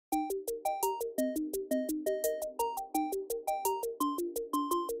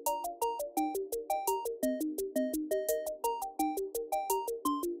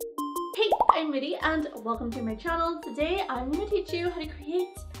Mitty and welcome to my channel. Today I'm going to teach you how to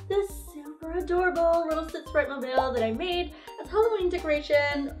create this super adorable little Soot Sprite Mobile that I made as Halloween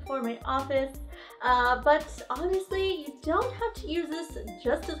decoration for my office. But honestly, you don't have to use this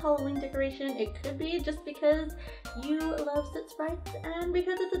just as Halloween decoration. It could be just because you love Soot Sprites and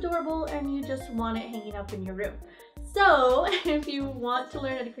because it's adorable and you just want it hanging up in your room. So if you want to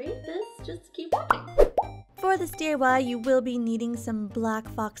learn how to create this, just keep watching. For this DIY, you will be needing some black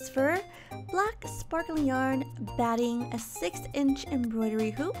fox fur, black sparkly yarn, batting, a 6-inch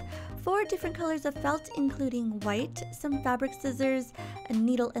embroidery hoop, 4 different colors of felt including white, some fabric scissors, a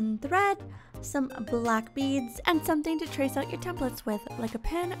needle and thread, some black beads, and something to trace out your templates with, like a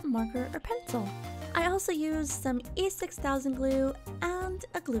pen, marker, or pencil. I also used some E6000 glue and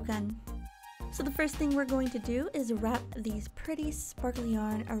a glue gun. So the first thing we're going to do is wrap these pretty sparkly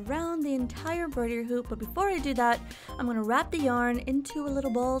yarn around the entire embroidery hoop, but before I do that, I'm going to wrap the yarn into a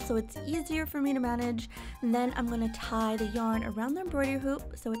little ball so it's easier for me to manage, and then I'm going to tie the yarn around the embroidery hoop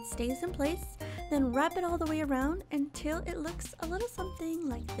so it stays in place, then wrap it all the way around until it looks a little something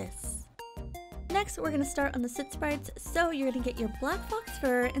like this. Next, we're going to start on the Soot Sprites, so you're going to get your black fox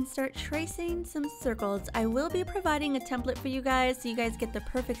fur and start tracing some circles. I will be providing a template for you guys so you guys get the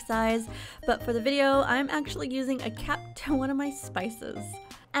perfect size, but for the video, I'm actually using a cap to one of my spices.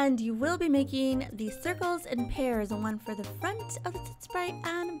 And you will be making these circles in pairs, one for the front of the Soot Sprite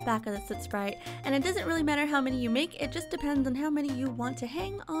and back of the Soot Sprite. And it doesn't really matter how many you make, it just depends on how many you want to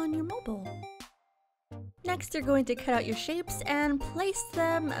hang on your mobile. Next, you're going to cut out your shapes and place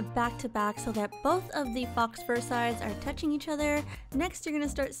them back to back so that both of the fox fur sides are touching each other. Next, you're going to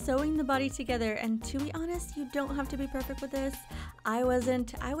start sewing the body together, and to be honest, you don't have to be perfect with this. I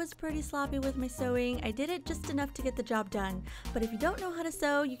wasn't. I was pretty sloppy with my sewing. I did it just enough to get the job done. But if you don't know how to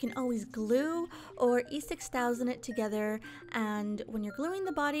sew, you can always glue or E6000 it together, and when you're gluing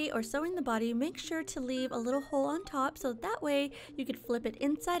the body or sewing the body, make sure to leave a little hole on top so that way you could flip it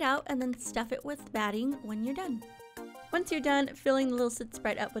inside out and then stuff it with batting when you're done. Once you're done filling the little Soot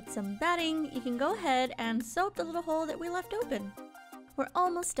Sprite up with some batting, you can go ahead and sew up the little hole that we left open. We're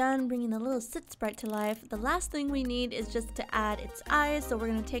almost done bringing the little Soot Sprite to life. The last thing we need is just to add its eyes, so we're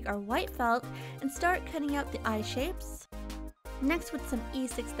going to take our white felt and start cutting out the eye shapes. Next, with some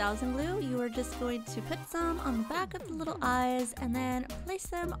E6000 glue, you are just going to put some on the back of the little eyes and then place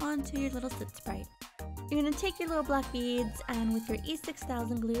them onto your little Soot Sprite. You're going to take your little black beads, and with your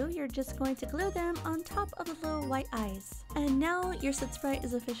E6000 glue, you're just going to glue them on top of the little white eyes. And now your Soot Sprite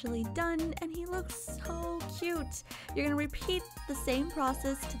is officially done, and he looks so cute. You're going to repeat the same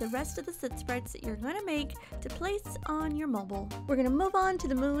process to the rest of the Soot Sprites that you're going to make to place on your mobile. We're going to move on to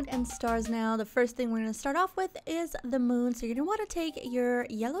the moon and stars now. The first thing we're going to start off with is the moon. So you're going to want to take your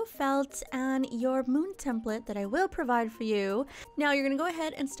yellow felt and your moon template that I will provide for you. Now you're going to go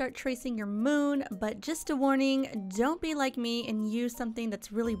ahead and start tracing your moon, but just a warning, don't be like me and use something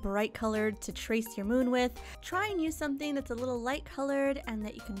that's really bright colored to trace your moon with. Try and use something that's a little light colored and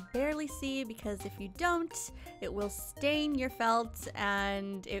that you can barely see, because if you don't, it will stain your felt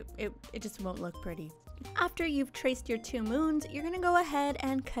and it just won't look pretty. After you've traced your 2 moons, you're going to go ahead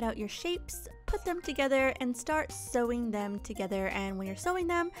and cut out your shapes, put them together, and start sewing them together. And when you're sewing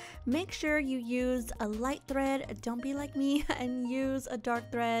them, make sure you use a light thread. Don't be like me and use a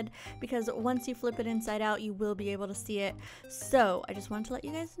dark thread, because once you flip it inside out, you will be able to see it. So I just wanted to let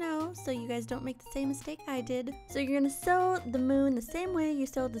you guys know so you guys don't make the same mistake I did. So you're going to sew the moon the same way you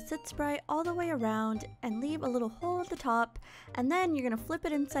sewed the Soot Sprite all the way around and leave a little hole at the top, and then you're going to flip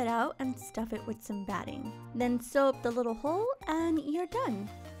it inside out and stuff it with some batting. Then sew up the little hole and you're done.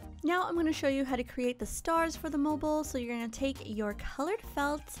 Now I'm going to show you how to create the stars for the mobile. So you're going to take your colored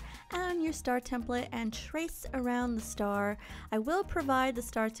felt and your star template and trace around the star. I will provide the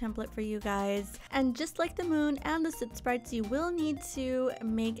star template for you guys, and just like the moon and the Soot Sprites, you will need to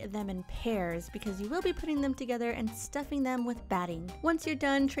make them in pairs because you will be putting them together and stuffing them with batting. Once you're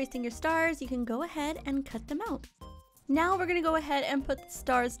done tracing your stars, you can go ahead and cut them out. Now we're going to go ahead and put the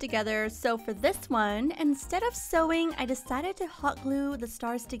stars together. So for this one, instead of sewing, I decided to hot glue the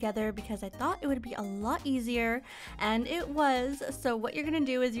stars together because I thought it would be a lot easier, and it was. So what you're going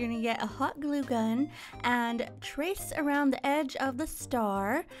to do is you're going to get a hot glue gun and trace around the edge of the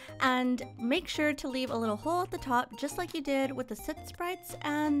star and make sure to leave a little hole at the top, just like you did with the Soot Sprites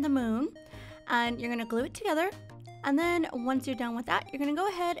and the moon. And you're going to glue it together. And then once you're done with that, you're going to go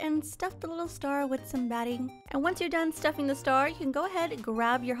ahead and stuff the little star with some batting. And once you're done stuffing the star, you can go ahead and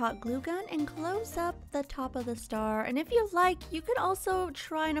grab your hot glue gun and close up the top of the star. And if you like, you could also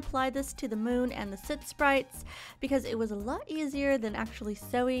try and apply this to the moon and the Soot Sprites, because it was a lot easier than actually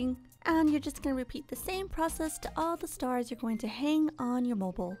sewing. And you're just going to repeat the same process to all the stars you're going to hang on your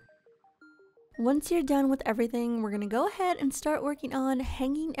mobile. Once you're done with everything, we're gonna go ahead and start working on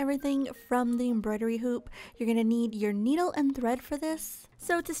hanging everything from the embroidery hoop. You're gonna need your needle and thread for this.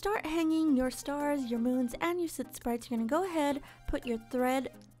 So to start hanging your stars, your moons, and your soot sprites, you're gonna go ahead, put your thread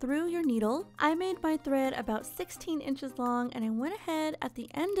through your needle. I made my thread about 16 inches long, and I went ahead at the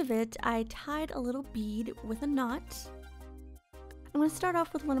end of it, I tied a little bead with a knot. I'm going to start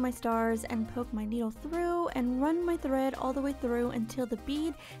off with one of my stars and poke my needle through and run my thread all the way through until the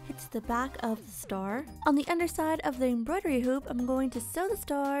bead hits the back of the star. On the underside of the embroidery hoop, I'm going to sew the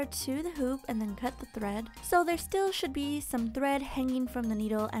star to the hoop and then cut the thread. So there still should be some thread hanging from the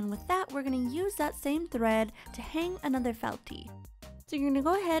needle, and with that we're going to use that same thread to hang another felty. So you're going to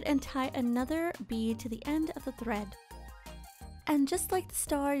go ahead and tie another bead to the end of the thread. And just like the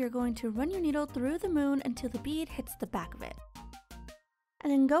star, you're going to run your needle through the moon until the bead hits the back of it.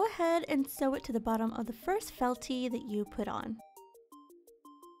 And then go ahead and sew it to the bottom of the first felty that you put on.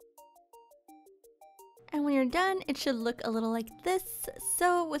 And when you're done, it should look a little like this.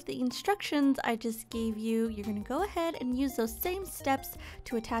 So with the instructions I just gave you, you're going to go ahead and use those same steps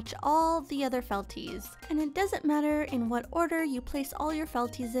to attach all the other felties. And it doesn't matter in what order you place all your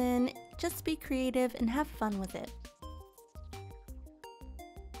felties in, just be creative and have fun with it.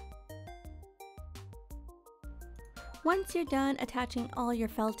 Once you're done attaching all your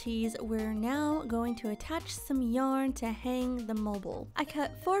felties, we're now going to attach some yarn to hang the mobile. I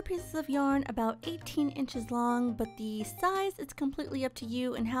cut 4 pieces of yarn about 18 inches long, but the size is completely up to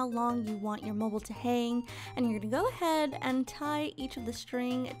you and how long you want your mobile to hang. And you're going to go ahead and tie each of the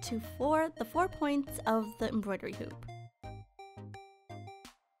string to the 4 points of the embroidery hoop.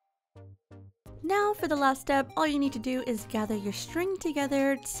 Now for the last step, all you need to do is gather your string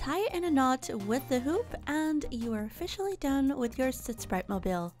together, tie it in a knot with the hoop, and you are officially done with your Soot Sprite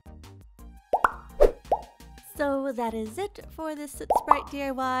Mobile. So that is it for this Soot Sprite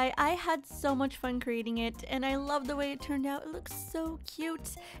DIY. I had so much fun creating it, and I love the way it turned out. It looks so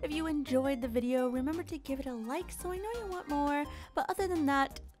cute. If you enjoyed the video, remember to give it a like so I know you want more. But other than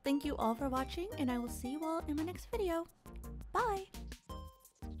that, thank you all for watching, and I will see you all in my next video. Bye!